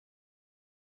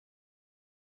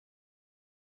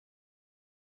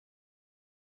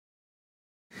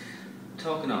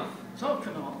Talking of.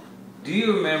 Talking of. Do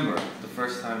you remember the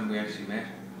first time we actually met?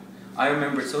 I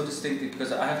remember it so distinctly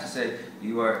because I have to say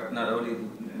you are not only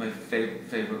my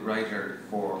favourite writer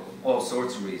for all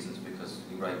sorts of reasons, because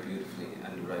you write beautifully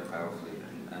and you write powerfully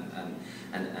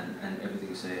and everything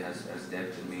you say has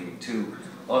depth and meaning to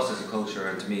us as a culture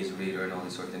and to me as a reader and all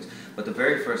these sort of things. But the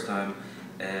very first time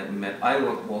we met, I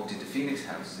walked into Phoenix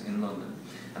House in London,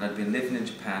 and I'd been living in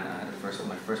Japan. I had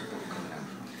my first book coming out,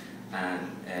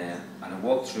 and I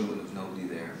walked through and there was nobody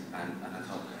there, and I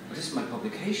thought, well, this is my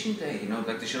publication day, you know,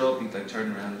 like they should all be like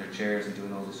turning around in their chairs and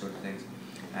doing all those sort of things,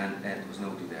 and there was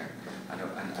nobody there, and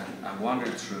I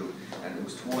wandered through, and it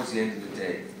was towards the end of the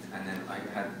day, and then I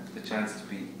had the chance to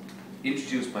be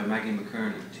introduced by Maggie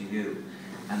McCurry to you,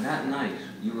 and that night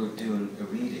you were doing a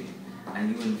reading, and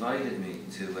you invited me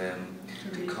to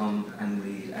come and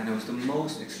read, and it was the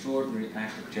most extraordinary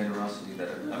act of generosity that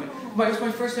it was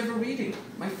my first ever reading,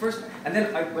 and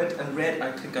then I went and read.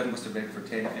 I think I must have read for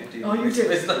 10, 15 Oh, you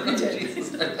did? You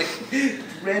did.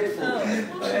 Dreadful.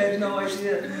 I had no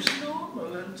idea. It was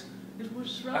normal and it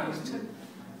was right.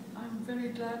 I'm very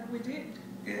glad we did.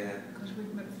 Yeah. Because we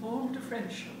formed a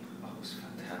friendship. Oh, it was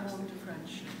fantastic. Formed a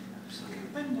friendship. Absolutely.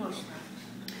 When was that?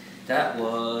 That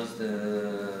was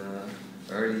the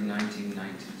early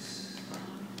 1990s,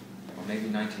 or maybe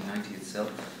 1990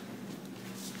 itself.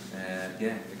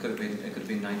 Yeah, it could have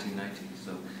been 1990.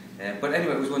 So, but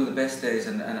anyway, it was one of the best days,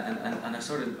 and I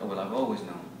sort of, well, I've always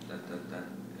known that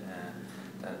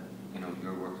you know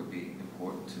your work would be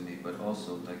important to me, but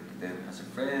also like then as a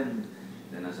friend,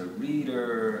 then as a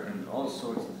reader, and all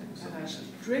sorts of things. And as a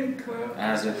drinker,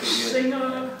 as a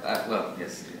singer. Well,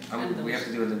 yes, we have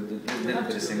to do a little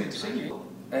bit of singing.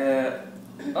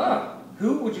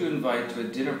 Who would you invite to a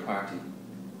dinner party,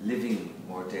 living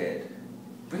or dead?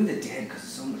 Bring the dead, because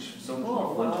it's so much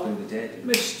more fun to bring the dead.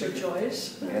 Mr.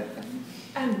 Joyce. Yeah.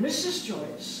 And Mrs.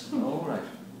 Joyce. Oh, right.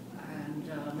 And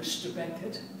Mr.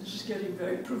 Beckett. This is getting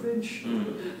very provincial.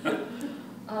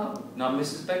 Not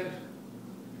Mrs. Beckett?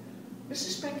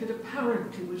 Mrs. Beckett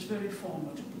apparently was very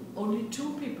formidable. Only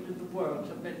 2 people in the world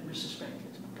have met Mrs.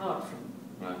 Beckett, apart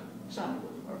from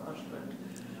Samuel, her husband.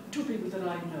 2 people that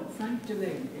I know, Frank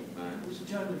Delaney, who was a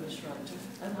journalist writer,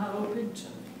 and Harold Pinter.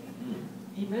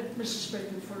 He met Mrs.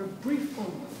 Beckett for a brief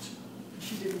moment.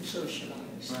 She didn't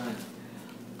socialise.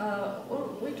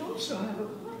 Well, we'd also have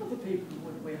what other people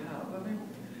would we have? I mean,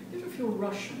 there's a few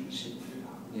Russians.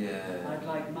 Yeah. I'd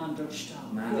like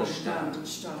Mandelstam.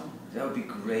 Mandelstam. That would be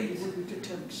great. He wouldn't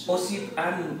attempt to. Osip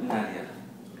and Nadia.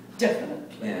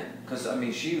 Definitely. Yeah, because I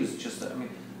mean, she was just. I mean.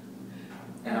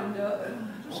 And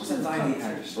what was that line he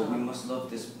had? But we must love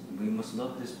this. We must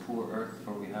love this poor earth,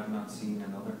 for we have not seen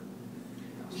another.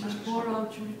 Just pour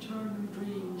out your eternal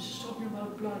dreams. He's talking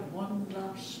about blood. One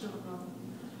glass still on.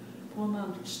 Poor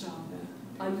Mandelstam.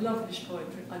 I love his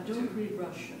poetry. I don't read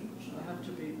Russian, so I have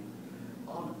to be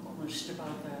honest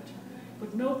about that.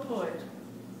 But no poet.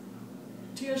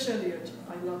 T.S. Eliot,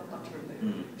 I love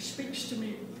utterly. Speaks to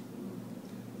me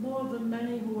more than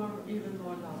many who are even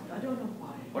more loved. I don't know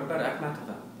why. What about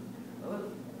Akhmatova? Well,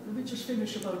 let me just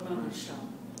finish about Mandelstam.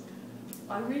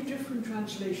 I read different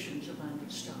translations of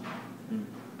Mandelstam,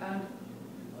 and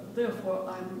therefore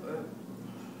I'm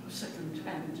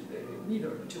second-hand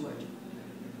reader to it.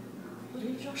 But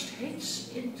he just hits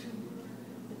into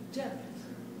the depth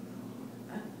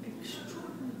and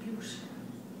extraordinary beauty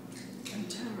and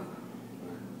terror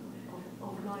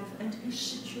of life and his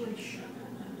situation.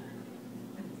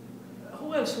 And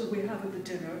who else will we have at the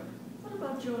dinner? What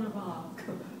about Joan of Arc?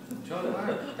 Joan of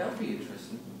Arc, that would be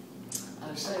interesting.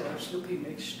 I'll say I was looking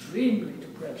extremely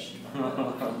depressed.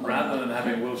 Rather than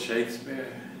having Will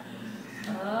Shakespeare.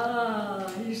 Ah,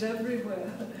 he's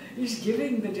everywhere. He's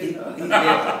giving the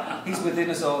dinner. He's within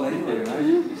us all anyway,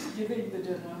 right? He's giving the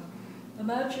dinner.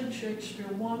 Imagine Shakespeare,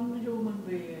 one human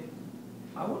being.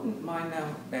 I wouldn't mind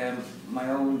now my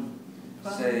own,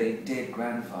 say, dead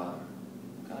grandfather.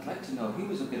 I'd like to know, he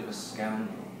was a bit of a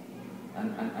scoundrel.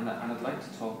 And I'd like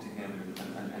to talk to him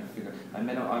and figure. I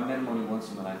met him only once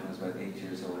in my life when I was about 8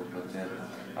 years old, but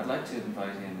I'd like to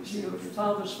invite him and see Your what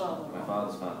father's father. My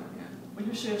father's father, yeah. When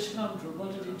you say a scoundrel,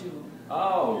 what did he do?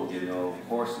 Oh, you know,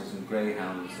 horses and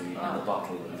greyhounds and a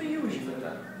bottle and the usual. things like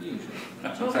that. The usual.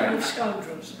 Talking of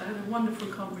scoundrels, I had a wonderful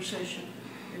conversation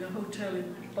in a hotel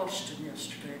in Boston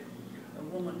yesterday. A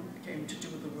woman came to do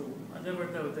the room. I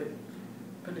never know the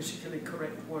politically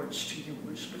correct words to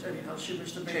use, but anyhow, she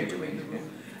was the maid doing the room.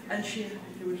 And she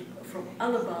was from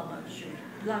Alabama. She was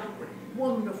black with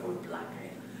wonderful black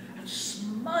hair and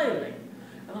smiling.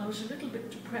 And I was a little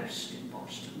bit depressed in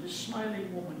Boston. This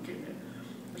smiling woman came in.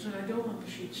 I said, I don't want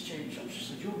the sheets changed. And she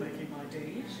said, you're making my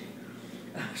day easy.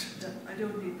 I said, I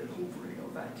don't need the hoovering or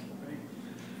vacuuming.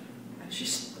 And she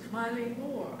said, smiling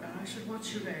more. And I said,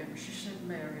 what's your name? She said,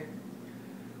 Mary.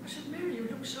 I said, Mary, you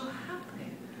look so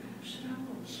happy. She said,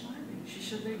 I'm smiling. She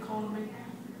said, they call me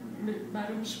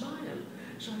Madam Smile.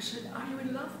 So I said, are you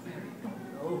in love, Mary? No,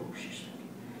 no, she said.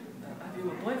 Have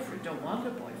you a boyfriend? Don't want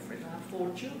a boyfriend. I have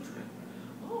 4 children.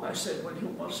 Oh, I said, well, you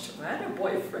must have had a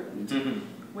boyfriend.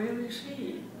 Where is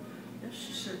he? Yes,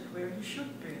 she said, where he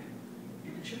should be.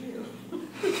 In jail.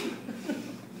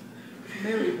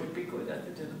 Mary would be good at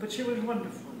the dinner, but she was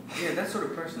wonderful. Yeah, that sort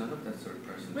of person, I love that sort of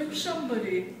person. When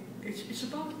somebody, it's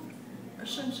about a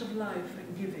sense of life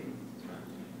and giving.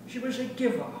 Right. She was a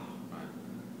giver,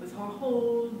 with her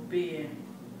whole being.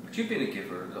 But you've been a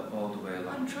giver all the way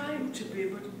along. I'm trying to be,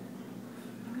 but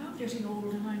I'm now getting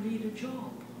old and I need a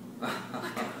job. I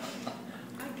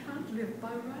can't live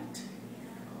by writing.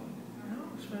 No,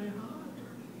 it's very hard.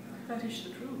 That is the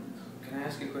truth. Can I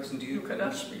ask you a question? Do You can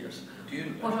ask me this. Do you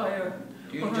what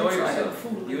enjoy I yourself?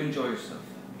 You enjoy yourself?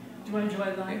 Do I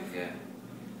enjoy life? Yeah.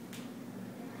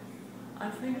 I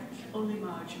think only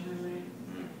marginally.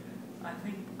 I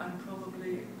think I'm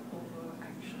probably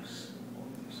over-anxious.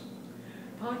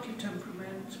 Partly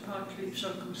temperament, partly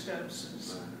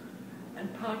circumstances,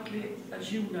 and partly,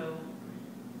 as you know,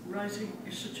 writing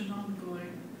is such an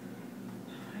ongoing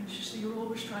anxious thing. You're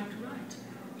always trying to write.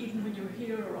 Even when you're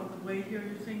here or on the way here,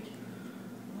 you think,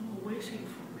 oh, waiting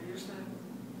for me, is that...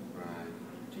 Right.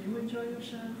 Do you enjoy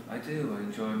yourself? I do, I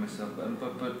enjoy myself,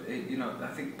 but you know, I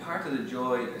think part of the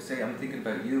joy, say I'm thinking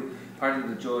about you, part of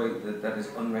the joy that is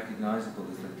unrecognisable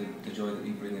is that the joy that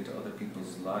you bring into other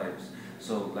people's lives.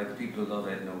 So, like the people who love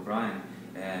Edna O'Brien,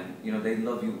 you know, they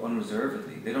love you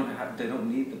unreservedly. They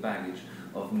don't need the baggage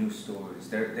of new stories.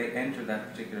 They enter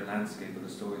that particular landscape of the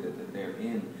story that they're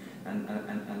in,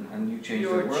 and you change the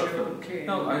world for them.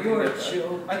 No, I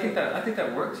think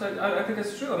that works. I think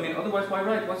that's true. I mean, otherwise, why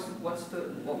write?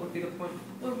 What would be the point?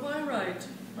 Well, why write?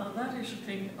 Now that is a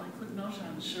thing I could not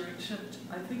answer, except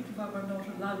I think if I were not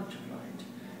allowed to write,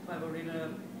 if I were in a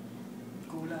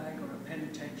gulag or a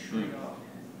penitentiary, or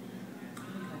I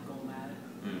think I'd go mad.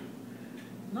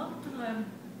 Not that I'm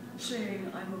saying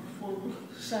I'm a full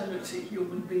sanity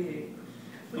human being,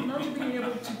 but not being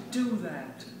able to do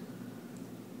that.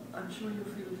 I'm sure you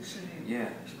feel the same. Yeah.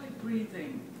 It's like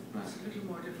breathing. Right. It's a little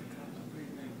more difficult than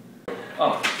breathing.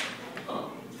 Oh.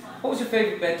 What was your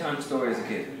favourite bedtime story as a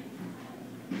kid?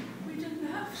 We didn't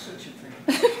have such a thing.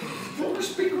 What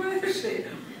must be crazy?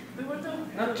 There were no...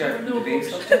 Not Jack no the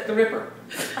Beanstalk, Jack the Ripper.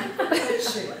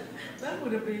 That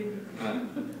would have been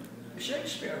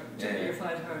Shakespeare to me if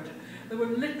I'd heard it. There were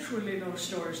literally no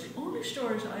stories. The only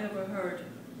stories I ever heard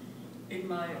in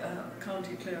my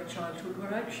County Clare childhood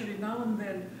were actually now and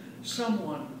then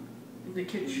someone in the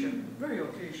kitchen, very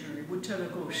occasionally, would tell a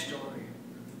ghost story.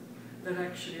 That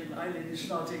actually, and Eileen is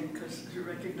nodding because she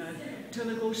recognized, tell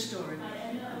a ghost story.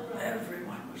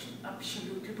 Everyone was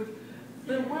absolutely, but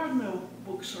there were no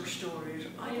books or stories.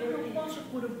 I don't know what it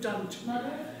would have done to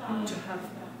me to have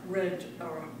read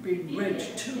or been read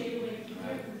to.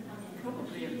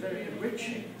 Probably very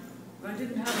enriching. I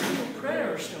didn't have any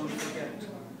prayers, don't forget.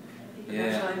 And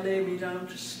as I lay me down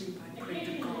to sleep, I pray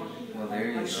to God. Well,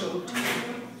 there you go. Soul to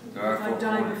if I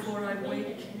die before I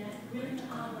wake, pray to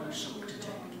God my soul to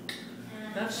take.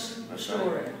 That's a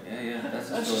story. Right. Yeah, that's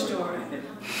a story.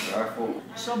 There are folk.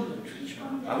 Some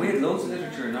literature. We had loads of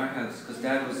literature in our house because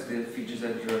Dad was the features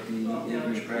editor of the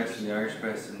English press and the Irish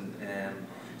press, and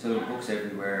so there were books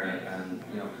everywhere. And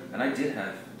you know, and I did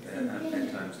have a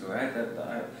bedtime story.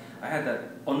 I had that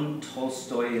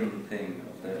un-Tolstoyan thing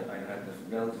of I had the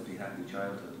relatively happy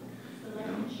childhood. You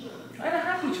know? I had a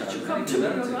happy childhood. You come to me,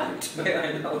 right? Yeah,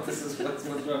 I know. This is what's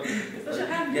wrong.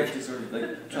 You have to sort of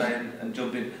like try and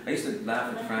jump in. I used to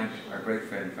laugh at Frank, our great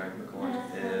friend Frank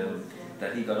McCourt,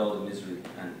 that he got all the misery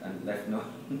and left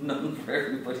none for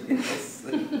everybody else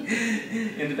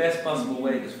in the best possible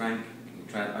way. Because Frank,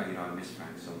 I miss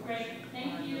Frank so much.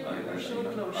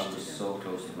 I was so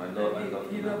close to him. I loved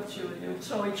him. He loved you. You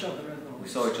saw each other a lot. We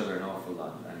saw each other an awful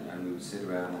lot, and we would sit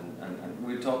around and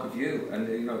we'd talk of you, and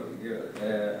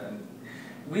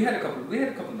we had a couple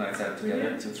of nights out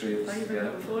together, the three of us. I even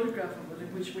have a photograph of it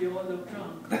in which we all look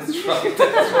drunk. That's right.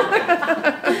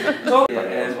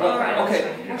 Okay.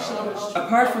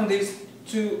 Apart from these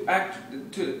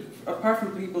apart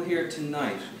from people here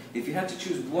tonight, if you had to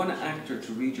choose one actor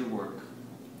to read your work.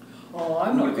 Oh,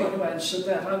 I'm not going to answer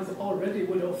that. I already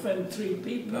would offend 3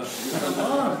 people. No,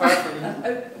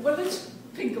 well, let's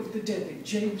think of the dead.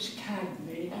 James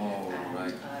Cagney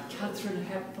and Catherine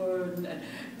Hepburn, and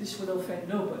this will offend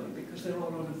nobody because they're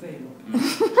all unavailable.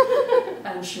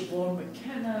 And Colum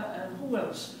McCann, and who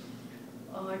else?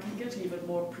 I can get even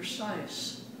more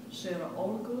precise. Sarah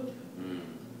Allgood.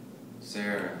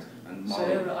 Sarah and Molly.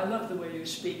 Sarah, I love the way you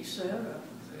speak, Sarah.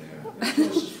 Sarah. My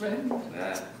closest friend.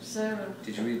 Yeah. Sarah.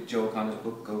 Did you read Joe Connor's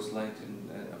book Ghostlight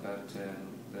about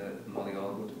Molly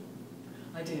Allgood?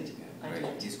 I did. Yeah, I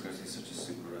did. He's such a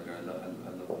super writer. I love him.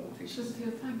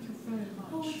 Cynthia, thank you very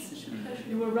much. Oh, it's such a pleasure.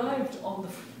 You arrived on the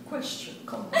question.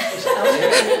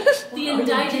 The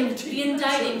indicting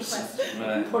question.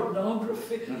 Right.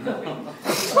 Pornography.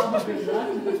 Osama bin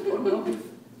Laden with pornography.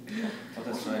 Oh,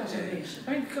 that's right, Jay. I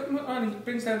mean, come on, he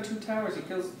brings down 2 towers, he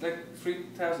kills like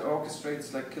 3,000,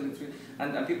 orchestrates like killing 3,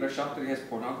 and people are shocked that he has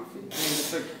pornography. I mean,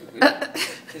 it's like,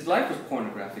 his life was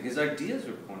pornographic, his ideas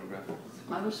were pornographic.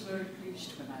 I was very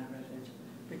pleased when I read it,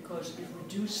 because it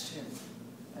reduced him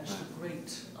as the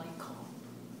great icon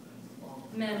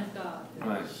of Man of God.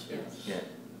 Right, Yes. yeah.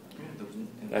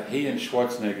 That he and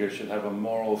Schwarzenegger should have a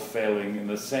moral failing in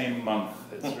the same month.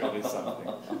 It's really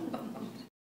something.